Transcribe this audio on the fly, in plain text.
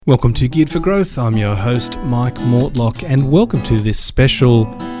Welcome to Geared for Growth. I'm your host, Mike Mortlock, and welcome to this special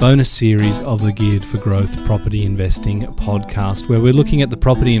bonus series of the Geared for Growth Property Investing podcast, where we're looking at the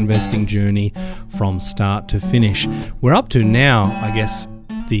property investing journey from start to finish. We're up to now, I guess,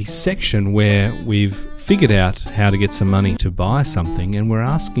 the section where we've figured out how to get some money to buy something, and we're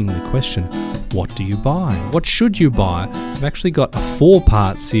asking the question, what do you buy? What should you buy? We've actually got a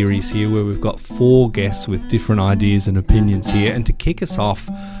 4-part series here where we've got 4 guests with different ideas and opinions here, and to kick us off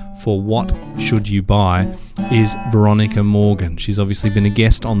for what should you buy is Veronica Morgan. She's obviously been a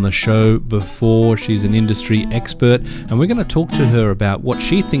guest on the show before. She's an industry expert, and we're going to talk to her about what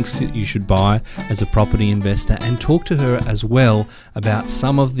she thinks that you should buy as a property investor, and talk to her as well about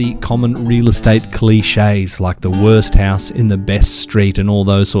some of the common real estate cliches like the worst house in the best street and all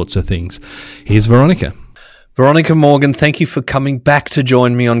those sorts of things. Here's Veronica. Veronica Morgan, thank you for coming back to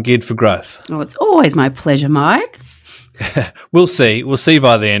join me on Geared for Growth. Oh, it's always my pleasure, Mike. We'll see. We'll see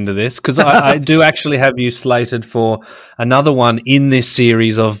by the end of this, because I do actually have you slated for another one in this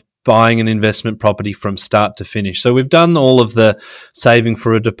series of buying an investment property from start to finish. So we've done all of the saving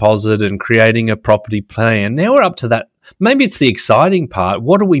for a deposit and creating a property plan. Now we're up to that. Maybe it's the exciting part.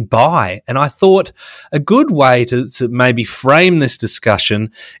 What do we buy? And I thought a good way to maybe frame this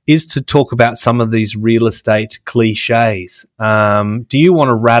discussion is to talk about some of these real estate cliches. Do you want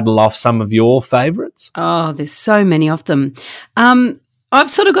to rattle off some of your favourites? Oh, there's so many of them. I've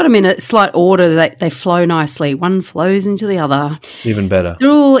sort of got them in a slight order. They flow nicely. One flows into the other. Even better.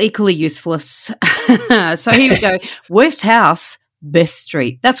 They're all equally useless. So here we go. Worst house, best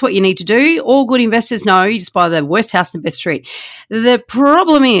street. That's what you need to do. All good investors know you just buy the worst house in the best street. The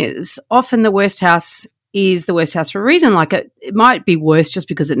problem is often the worst house is the worst house for a reason. Like it might be worse just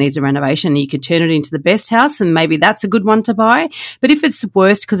because it needs a renovation. You could turn it into the best house, and maybe that's a good one to buy. But if it's the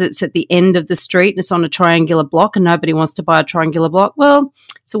worst because it's at the end of the street and it's on a triangular block and nobody wants to buy a triangular block, well,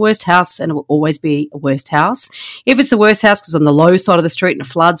 it's a worst house and it will always be a worst house. If it's the worst house because on the low side of the street and it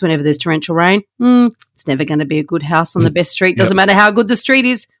floods whenever there's torrential rain, it's never going to be a good house on the best street. Doesn't matter how good the street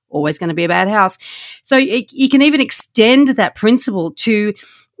is, always going to be a bad house. So you can even extend that principle to,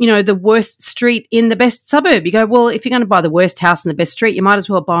 you know, the worst street in the best suburb. You go, well, if you're going to buy the worst house in the best street, you might as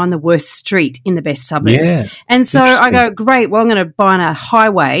well buy on the worst street in the best suburb. Yeah. And so I go, great, well, I'm going to buy on a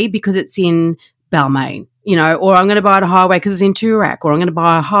highway because it's in Balmain, you know, or I'm going to buy on a highway because it's in Toorak, or I'm going to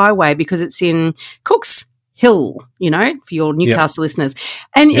buy a highway because it's in Cooks Hill, you know, for your Newcastle listeners.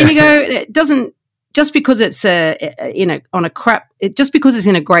 And you go, it doesn't, just because it's just because it's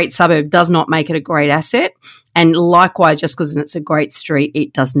in a great suburb does not make it a great asset. And likewise, just because it's a great street,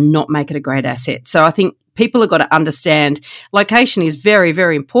 it does not make it a great asset. So I think people have got to understand location is very,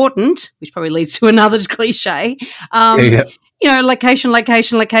 very important, which probably leads to another cliche. You know, location,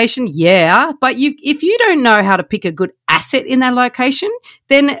 yeah. But if you don't know how to pick a good asset in that location,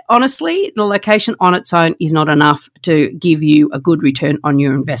 then honestly, the location on its own is not enough to give you a good return on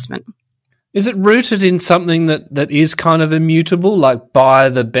your investment. Is it rooted in something that is kind of immutable, like buy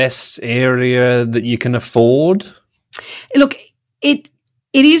the best area that you can afford? Look, it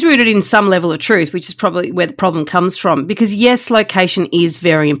is rooted in some level of truth, which is probably where the problem comes from, because, yes, location is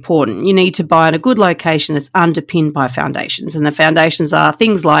very important. You need to buy in a good location that's underpinned by foundations, and the foundations are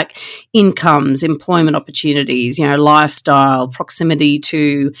things like incomes, employment opportunities, you know, lifestyle, proximity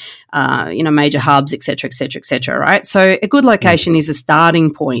to, major hubs, et cetera, right? So a good location is a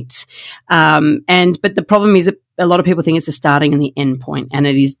starting point. But the problem is that a lot of people think it's the starting and the end point, and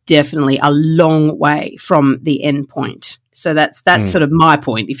it is definitely a long way from the end point. So that's sort of my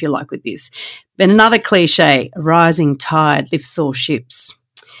point, if you like, with this. But another cliche, a rising tide lifts all ships.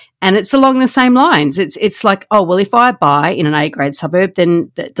 And it's along the same lines. It's like, oh, well, if I buy in an A-grade suburb,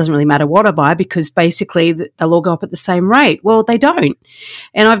 then it doesn't really matter what I buy because basically they'll all go up at the same rate. Well, they don't.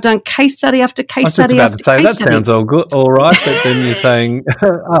 And I've done case study after case study after case study. I was just about to say, that sounds all good, all right, but then you're saying,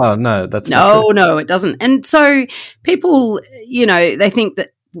 oh, no, that's not true. No, it doesn't. And so people, you know, they think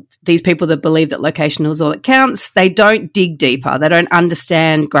that these people that believe that location is all that counts, they don't dig deeper. They don't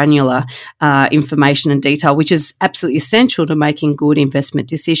understand granular information and detail, which is absolutely essential to making good investment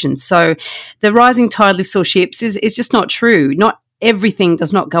decisions. So the rising tide lifts all ships is just not true. Not everything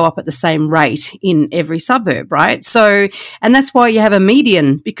does not go up at the same rate in every suburb, right? So, and that's why you have a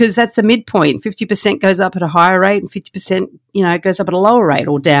median, because that's the midpoint. 50% goes up at a higher rate and 50%, you know, goes up at a lower rate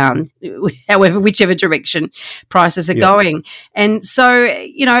or down, whichever direction prices are going. And so,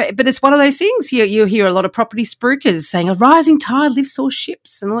 you know, but it's one of those things. You hear a lot of property spruikers saying a rising tide lifts all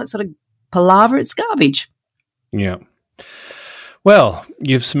ships and all that sort of palaver. It's garbage. Yeah. Well,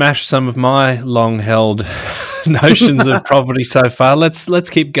 you've smashed some of my long-held notions of property so far. Let's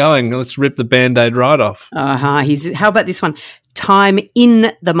keep going. Let's rip the Band-Aid right off. How about this one? Time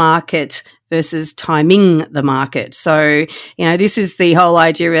in the market versus timing the market. So, this is the whole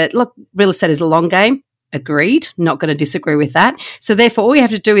idea that, look, real estate is a long game. Agreed. Not going to disagree with that. So therefore, all you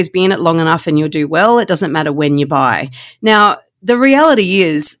have to do is be in it long enough and you'll do well. It doesn't matter when you buy. Now, the reality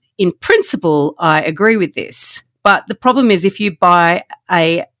is, in principle, I agree with this. But the problem is if you buy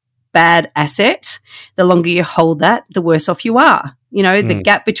a bad asset, the longer you hold that, the worse off you are. The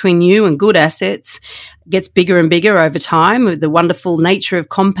gap between you and good assets gets bigger and bigger over time. The wonderful nature of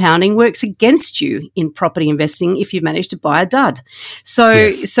compounding works against you in property investing if you manage to buy a dud.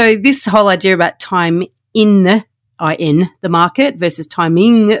 So this whole idea about time in the market versus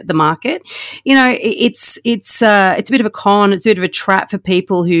timing the market, it's a bit of a con. It's a bit of a trap for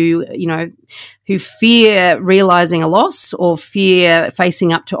people who fear realizing a loss or fear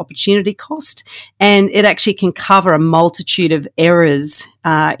facing up to opportunity cost. And it actually can cover a multitude of errors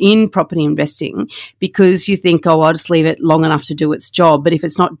in property investing because you think, I'll just leave it long enough to do its job. But if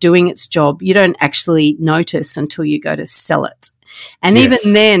it's not doing its job, you don't actually notice until you go to sell it. And even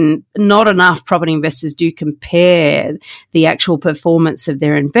then, not enough property investors do compare the actual performance of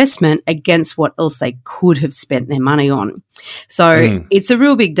their investment against what else they could have spent their money on. So it's a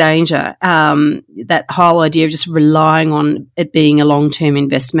real big danger, that whole idea of just relying on it being a long-term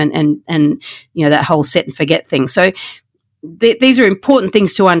investment and that whole set and forget thing. So these are important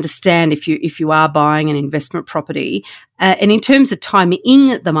things to understand if you are buying an investment property. And in terms of timing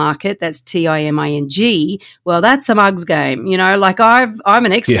the market, that's timing. Well, that's a mug's game. I'm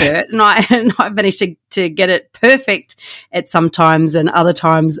an expert, and I've managed to get it perfect at some times, and other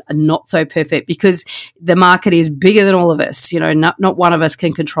times not so perfect because the market is bigger than all of us. Not one of us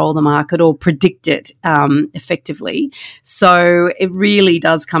can control the market or predict it effectively. So it really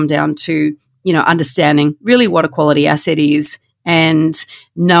does come down to understanding really what a quality asset is and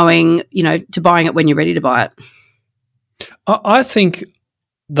knowing, to buying it when you're ready to buy it. I think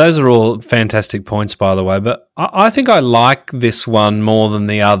those are all fantastic points, by the way, but I think I like this one more than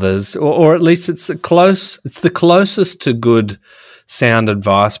the others, or at least it's the closest to good sound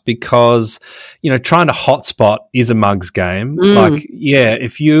advice because, trying to hotspot is a mug's game.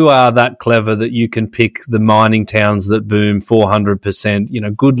 If you are that clever that you can pick the mining towns that boom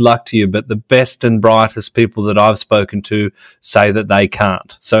 400%, good luck to you. But the best and brightest people that I've spoken to say that they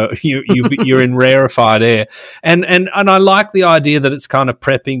can't. So you're in rarefied air. And I like the idea that it's kind of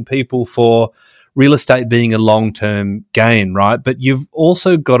prepping people for real estate being a long-term gain, right? But you've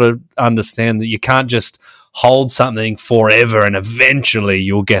also got to understand that you can't just hold something forever and eventually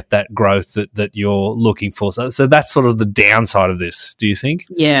you'll get that growth that you're looking for. So that's sort of the downside of this, do you think?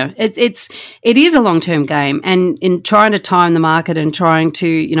 Yeah, it is a long-term game, and in trying to time the market and trying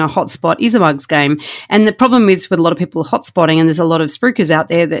to, hotspot is a mug's game. And the problem is with a lot of people hotspotting, and there's a lot of spruikers out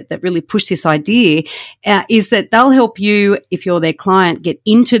there that really push this idea, is that they'll help you if you're their client get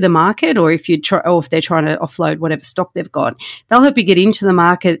into the market, or if they're trying to offload whatever stock they've got, they'll help you get into the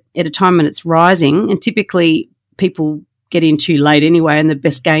market at a time when it's rising, and typically people get in too late anyway, and the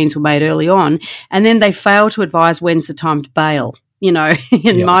best gains were made early on, and then they fail to advise when's the time to bail.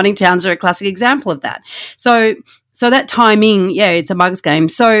 Mining towns are a classic example of that. So that timing, it's a mug's game.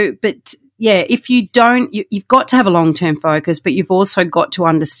 So, but if you don't, you've got to have a long-term focus, but you've also got to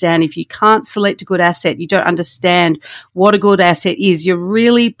understand if you can't select a good asset, you don't understand what a good asset is, you're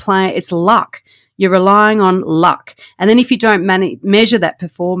really playing, it's luck. You're relying on luck. And then if you don't measure that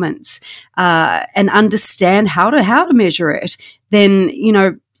performance and understand how to measure it, then,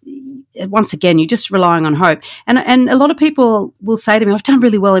 once again, you're just relying on hope. And a lot of people will say to me, I've done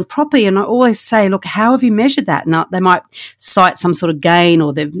really well in property. And I always say, look, how have you measured that? And they might cite some sort of gain,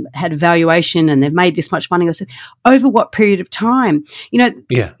 or they've had valuation and they've made this much money. I said, over what period of time?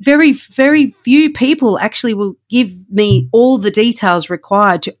 Very, very few people actually will give me all the details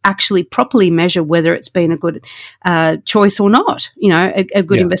required to actually properly measure whether it's been a good choice or not, a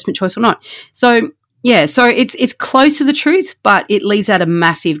good investment choice or not. So it's close to the truth, but it leaves out a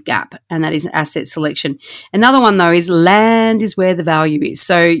massive gap, and that is asset selection. Another one, though, is land is where the value is.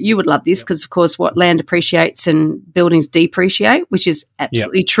 So you would love this because, of course, what land appreciates and buildings depreciate, which is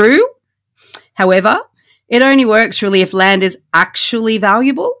absolutely true. However, it only works really if land is actually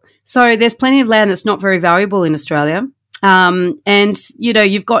valuable. So there's plenty of land that's not very valuable in Australia. And,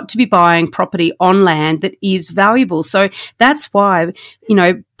 you've got to be buying property on land that is valuable. So that's why,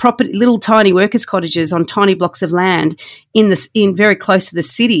 property, little tiny workers' cottages on tiny blocks of land in very close to the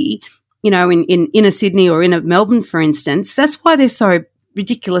city, in inner Sydney or inner Melbourne, for instance, that's why they're so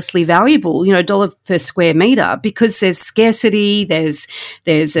ridiculously valuable, dollar per square meter, because there's scarcity, there's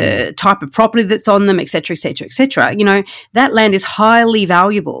a type of property that's on them, et cetera, et cetera, et cetera. That land is highly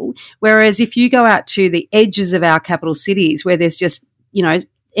valuable. Whereas if you go out to the edges of our capital cities where there's just,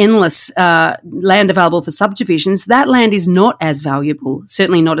 endless land available for subdivisions, that land is not as valuable,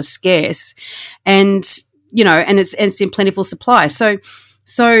 certainly not as scarce. And, and it's in plentiful supply. So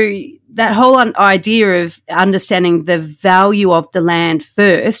that whole idea of understanding the value of the land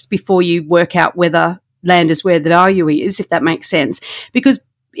first before you work out whether land is where the value is, if that makes sense. Because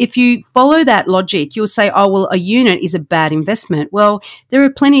if you follow that logic, you'll say, oh, well, a unit is a bad investment. Well, there are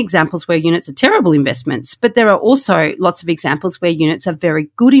plenty of examples where units are terrible investments, but there are also lots of examples where units are very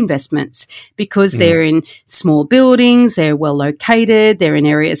good investments because they're in small buildings, they're well located, they're in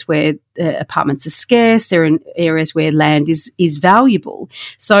areas where apartments are scarce, they're in areas where land is valuable.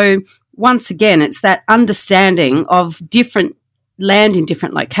 So once again, it's that understanding of different land in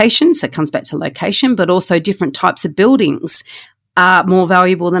different locations. So it comes back to location, but also different types of buildings are more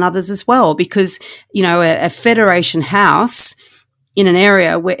valuable than others as well, because a Federation house in an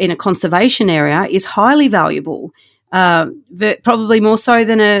area in a conservation area is highly valuable, probably more so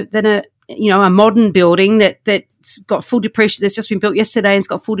than a modern building that's got full depreciation, that's just been built yesterday and it's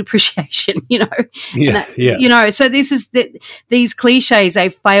got full depreciation. So this is these cliches, they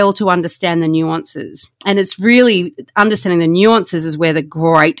fail to understand the nuances, and it's really understanding the nuances is where the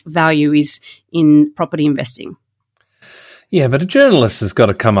great value is in property investing. Yeah, but a journalist has got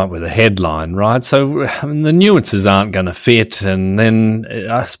to come up with a headline, right? So the nuances aren't going to fit, and then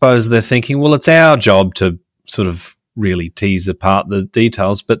I suppose they're thinking, well, it's our job to sort of really tease apart the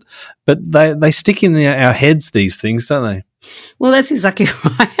details, but they stick in our heads, these things, don't they? Well, that's exactly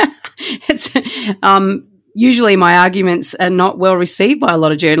right. It's usually my arguments are not well received by a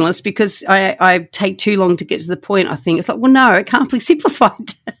lot of journalists because I take too long to get to the point. I think it's like, well, no, it can't be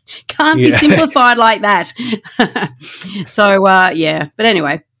simplified. Be simplified like that. So, but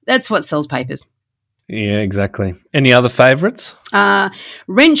anyway, that's what sells papers. Yeah, exactly. Any other favourites?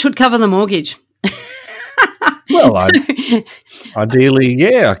 Rent should cover the mortgage. Well,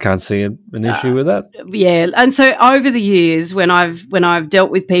 ideally, I can't see an issue with that. Yeah, and so over the years, when I've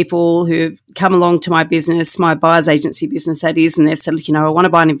dealt with people who've come along to my business, my buyer's agency business that is, and they've said, look, I want to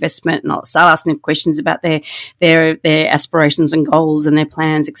buy an investment, and I'll start asking them questions about their aspirations and goals and their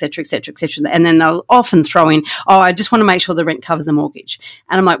plans, et cetera, et cetera, et cetera. And then they'll often throw in, oh, I just want to make sure the rent covers the mortgage.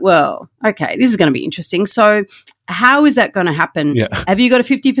 And I'm like, well, okay, this is going to be interesting. So how is that going to happen? Yeah. Have you got a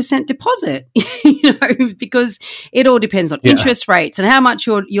 50% deposit? Because it all depends on interest rates and how much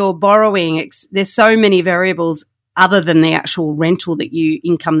you're borrowing. There's so many variables other than the actual rental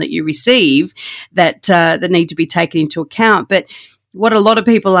income that you receive that need to be taken into account. But what a lot of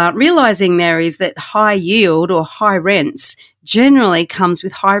people aren't realizing there is that high yield or high rents generally comes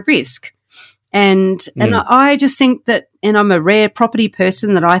with high risk. And I just think that, and I'm a rare property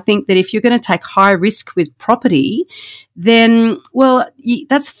person, that I think that if you're going to take high risk with property, then, well,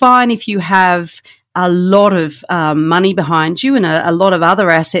 that's fine if you have a lot of money behind you and a lot of other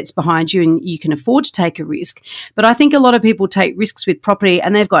assets behind you and you can afford to take a risk. But I think a lot of people take risks with property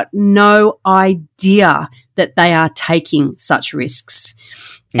and they've got no idea that they are taking such risks.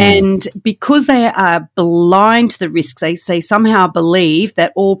 And because they are blind to the risks, they somehow believe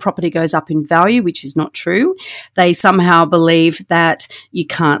that all property goes up in value, which is not true. They somehow believe that you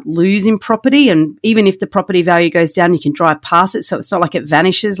can't lose in property, and even if the property value goes down, you can drive past it. So it's not like it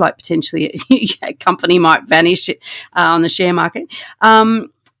vanishes, like potentially a company might vanish on the share market.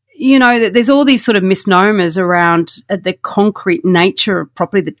 There's all these sort of misnomers around the concrete nature of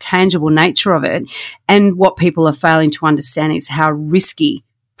property, the tangible nature of it, and what people are failing to understand is how risky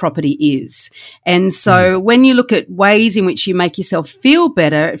property is. And so when you look at ways in which you make yourself feel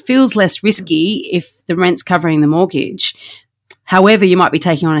better, it feels less risky if the rent's covering the mortgage. However, you might be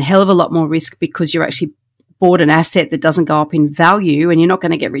taking on a hell of a lot more risk because you're actually bought an asset that doesn't go up in value and you're not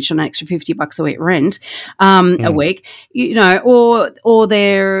going to get rich on an extra $50 a week rent a week, or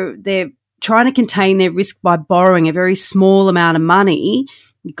they're trying to contain their risk by borrowing a very small amount of money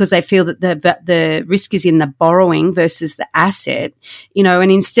because they feel that the risk is in the borrowing versus the asset,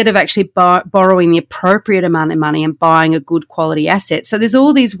 and instead of actually borrowing the appropriate amount of money and buying a good quality asset. So there's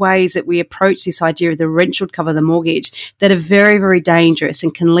all these ways that we approach this idea of the rent should cover the mortgage that are very, very dangerous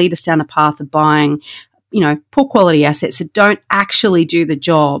and can lead us down a path of buying, poor quality assets that don't actually do the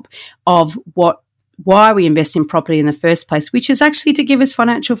job of why we invest in property in the first place, which is actually to give us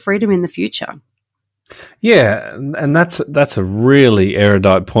financial freedom in the future. Yeah, and that's a really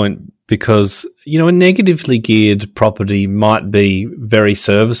erudite point, because, a negatively geared property might be very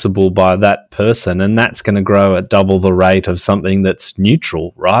serviceable by that person, and that's going to grow at double the rate of something that's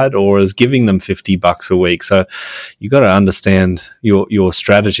neutral, right? Or is giving them $50 a week. So you've got to understand your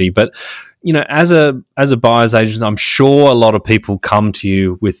strategy. But, as a buyer's agent, I'm sure a lot of people come to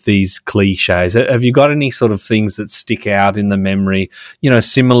you with these cliches. Have you got any sort of things that stick out in the memory,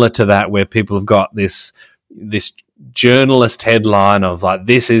 similar to that, where people have got this journalist headline of like,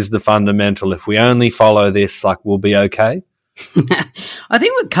 this is the fundamental, if we only follow this, like, we'll be okay? I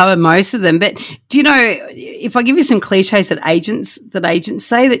think we've covered most of them, but do you know, if I give you some cliches that agents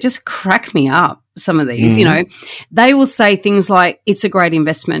say that just crack me up, some of these, they will say things like, it's a great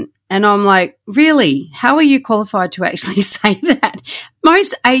investment. And I'm like, really? How are you qualified to actually say that?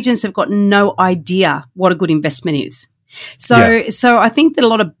 Most agents have got no idea what a good investment is. So I think that a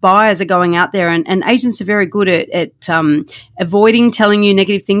lot of buyers are going out there, and agents are very good at avoiding telling you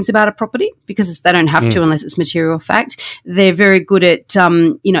negative things about a property, because they don't have to unless it's material fact. They're very good at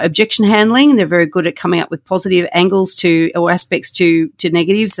objection handling. They're very good at coming up with positive angles or aspects to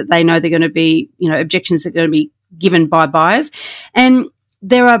negatives that they know they're going to be, objections that are going to be given by buyers. And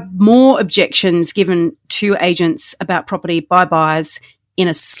there are more objections given to agents about property by buyers in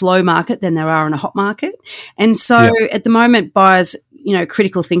a slow market than there are in a hot market. And so at the moment, buyers,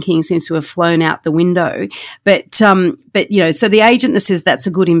 critical thinking seems to have flown out the window. But so the agent that says that's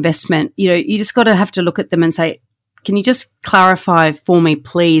a good investment, you just got to have to look at them and say, can you just clarify for me,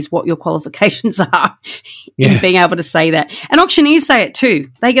 please, what your qualifications are in being able to say that? And auctioneers say it too.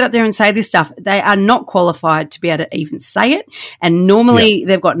 They get up there and say this stuff. They are not qualified to be able to even say it. And normally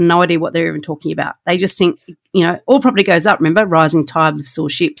they've got no idea what they're even talking about. They just think, all property goes up, remember, rising tide lifts all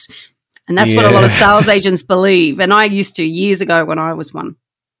ships. And that's what a lot of sales agents believe. And I used to years ago when I was one.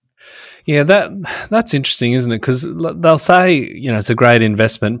 Yeah, that's interesting, isn't it? Because they'll say, it's a great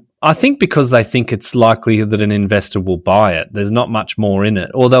investment. I think because they think it's likely that an investor will buy it. There's not much more in it.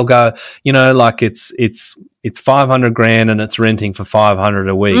 Or they'll go, like it's $500,000 and it's renting for $500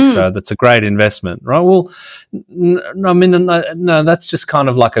 a week, so that's a great investment, right? Well, no, that's just kind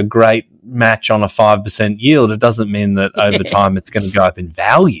of like a great match on a 5% yield. It doesn't mean that over time it's going to go up in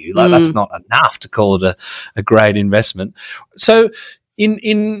value. Like that's not enough to call it a great investment. So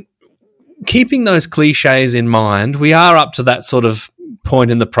in keeping those cliches in mind, we are up to that sort of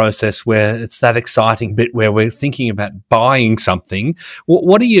point in the process where it's that exciting bit where we're thinking about buying something.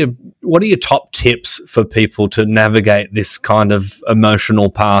 What are your top tips for people to navigate this kind of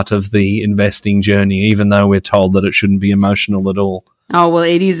emotional part of the investing journey, even though we're told that it shouldn't be emotional at all? Oh, well,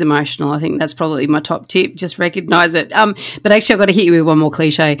 it is emotional. I think that's probably my top tip. Just recognise it. But actually, I've got to hit you with one more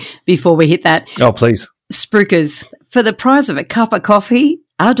cliche before we hit that. Oh, please. Spruikers. For the price of a cup of coffee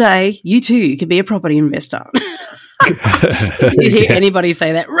a day, you too can be a property investor. You hear anybody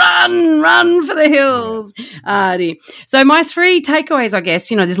say that, run for the hills. So my 3 takeaways, I guess,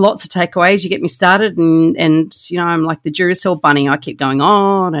 there's lots of takeaways. You get me started and I'm like the Duracell bunny. I keep going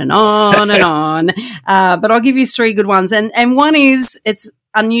on and on and on. But I'll give you 3 good ones. And one is, it's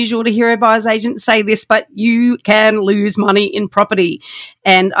unusual to hear a buyer's agent say this, but you can lose money in property.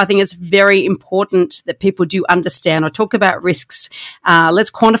 And I think it's very important that people do understand. I talk about risks. Let's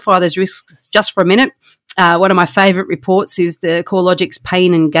quantify those risks just for a minute. One of my favourite reports is the CoreLogic's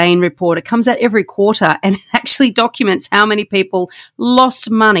Pain and Gain report. It comes out every quarter and it actually documents how many people lost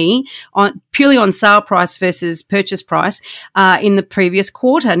money purely on sale price versus purchase price in the previous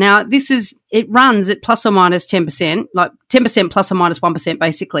quarter. Now, it runs at plus or minus 10%, like 10% plus or minus 1%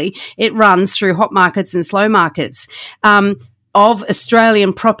 basically. It runs through hot markets and slow markets. Of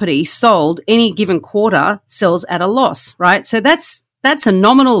Australian property sold any given quarter sells at a loss, right? So that's a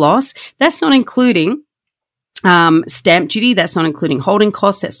nominal loss. That's not including stamp duty, that's not including holding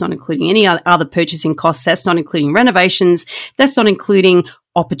costs, that's not including any other purchasing costs, that's not including renovations, that's not including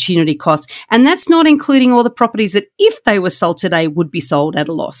opportunity costs, and that's not including all the properties that if they were sold today would be sold at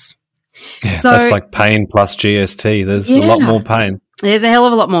a loss. Yeah, so that's like pain plus GST. There's a lot more pain. There's a hell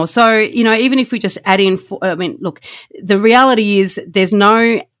of a lot more. So, even if we just add in, look, the reality is there's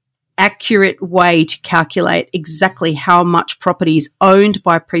no accurate way to calculate exactly how much property is owned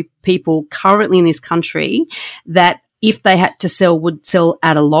by people currently in this country that if they had to sell would sell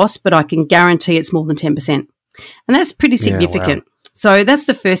at a loss, but I can guarantee it's more than 10%. And that's pretty significant. Wow. So that's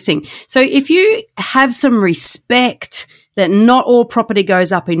the first thing. So if you have some respect that not all property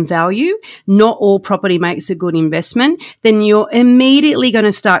goes up in value, not all property makes a good investment, then you're immediately going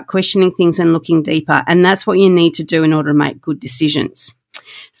to start questioning things and looking deeper. And that's what you need to do in order to make good decisions.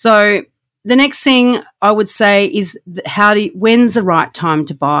 So the next thing I would say is when's the right time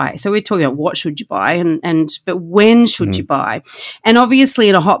to buy? So we're talking about what should you buy, but when should you buy? And obviously,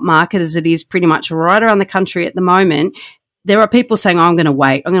 in a hot market as it is pretty much right around the country at the moment, there are people saying, "Oh, I'm going to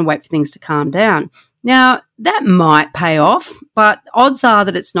wait. I'm going to wait for things to calm down." Now, that might pay off, but odds are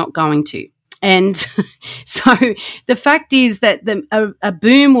that it's not going to. And so the fact is that a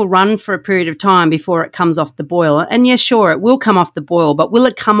boom will run for a period of time before it comes off the boil. And yes, sure, it will come off the boil, but will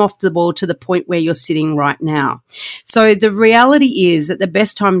it come off the boil to the point where you're sitting right now? So the reality is that the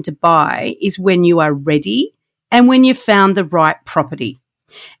best time to buy is when you are ready and when you've found the right property.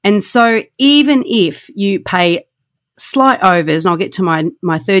 And so even if you pay slight overs, and I'll get to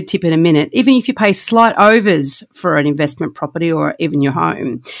my third tip in a minute, even if you pay slight overs for an investment property or even your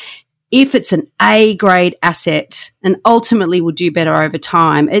home, if it's an A-grade asset and ultimately will do better over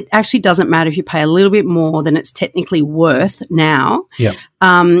time, it actually doesn't matter if you pay a little bit more than it's technically worth now,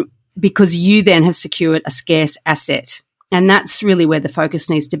 because you then have secured a scarce asset. And that's really where the focus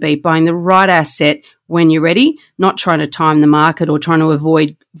needs to be, buying the right asset when you're ready, not trying to time the market or trying to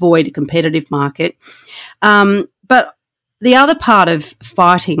avoid a competitive market. But the other part of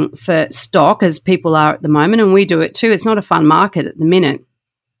fighting for stock, as people are at the moment, and we do it too, it's not a fun market at the minute,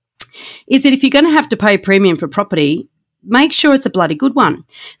 is that if you're going to have to pay a premium for property, make sure it's a bloody good one.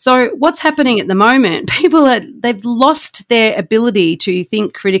 So what's happening at the moment, they've lost their ability to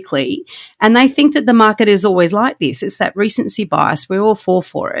think critically, and they think that the market is always like this. It's that recency bias. We all fall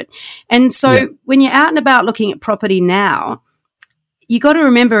for it. And so when you're out and about looking at property now, you got to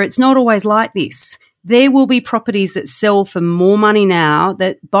remember it's not always like this. There will be properties that sell for more money now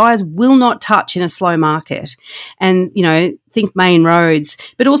that buyers will not touch in a slow market. And, think main roads,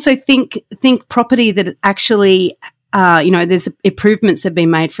 but also think property that actually, there's improvements that have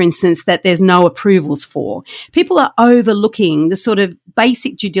been made, for instance, that there's no approvals for. People are overlooking the sort of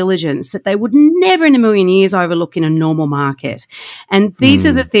basic due diligence that they would never in a million years overlook in a normal market. And these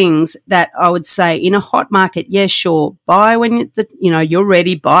are the things that I would say in a hot market, sure, buy when you're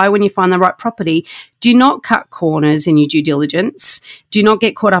ready, buy when you find the right property. Do not cut corners in your due diligence. Do not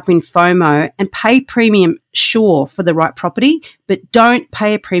get caught up in FOMO, and pay premium, sure, for the right property, but don't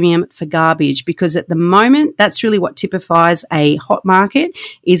pay a premium for garbage, because at the moment, that's really what typifies a hot market,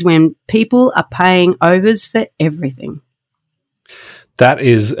 is when people are paying overs for everything. That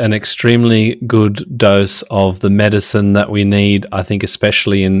is an extremely good dose of the medicine that we need, I think,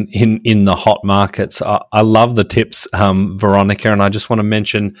 especially in the hot markets. I love the tips, Veronica, and I just want to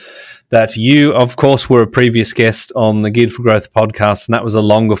mention that you, of course, were a previous guest on the Geared for Growth podcast, and that was a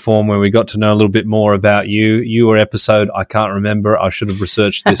longer form where we got to know a little bit more about you. Your episode, I can't remember. I should have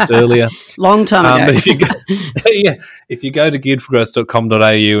researched this earlier. Long time ago. But if you go to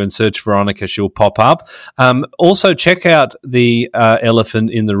gearedforgrowth.com.au and search Veronica, she'll pop up. Also, check out the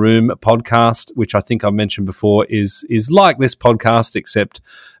Elephant in the Room podcast, which I think I mentioned before is like this podcast, except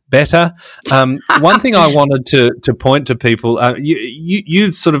better. One thing I wanted to point to people,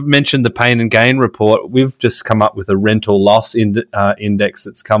 you sort of mentioned the pain and gain report. We've just come up with a rental loss index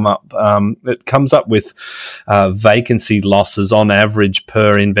that's come up. It comes up with vacancy losses on average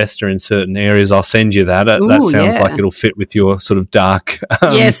per investor in certain areas. I'll send you that. That sounds like it'll fit with your sort of dark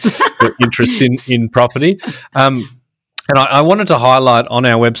interest in property. And I wanted to highlight on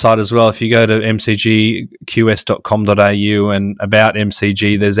our website as well, if you go to mcgqs.com.au and about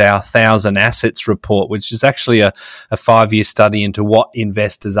MCG, there's our 1,000 Assets report, which is actually a 5-year study into what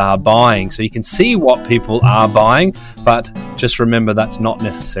investors are buying. So you can see what people are buying, but just remember that's not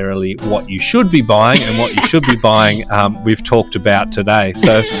necessarily what you should be buying, and what you should be buying we've talked about today.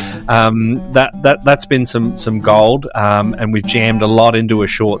 So that's been some gold, and we've jammed a lot into a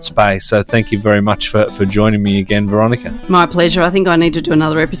short space. So thank you very much for joining me again, Veronica. My pleasure. I think I need to do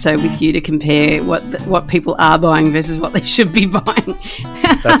another episode with you to compare what people are buying versus what they should be buying.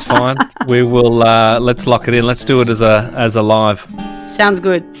 That's fine. We will. Let's lock it in. Let's do it as a live. Sounds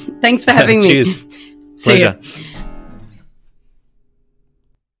good. Thanks for having me. Cheers. See Pleasure. you.